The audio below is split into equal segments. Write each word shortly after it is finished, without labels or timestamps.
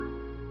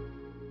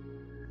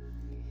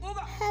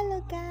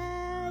Hello,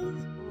 guys.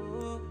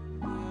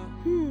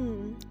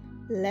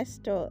 Let's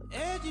talk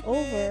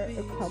over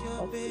a cup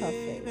of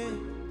coffee.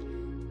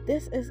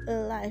 This is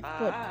a live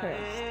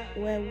podcast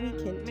where we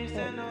can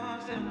talk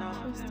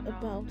just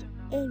about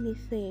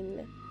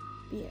anything.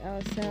 Be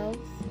ourselves.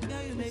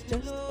 It's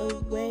just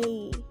a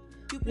way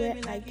where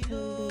I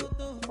can be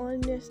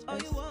honest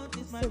as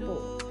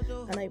possible,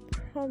 and I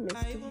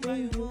promise to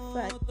bring you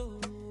facts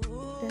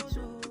that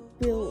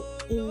will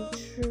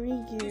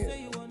intrigue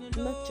you,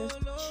 not just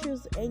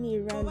choose any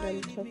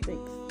random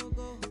topics.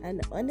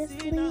 And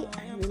honestly,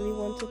 I really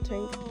want to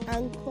thank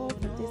Anchor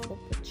for this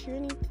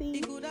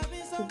opportunity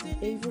to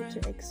be able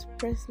to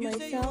express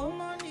myself.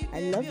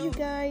 I love you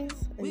guys,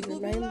 and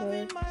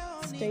remember,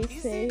 stay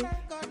safe,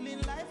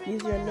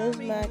 use your nose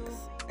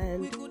masks,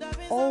 and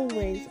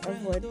always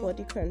avoid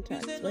body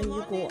contacts when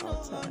you go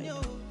outside.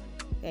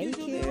 Thank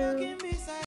you.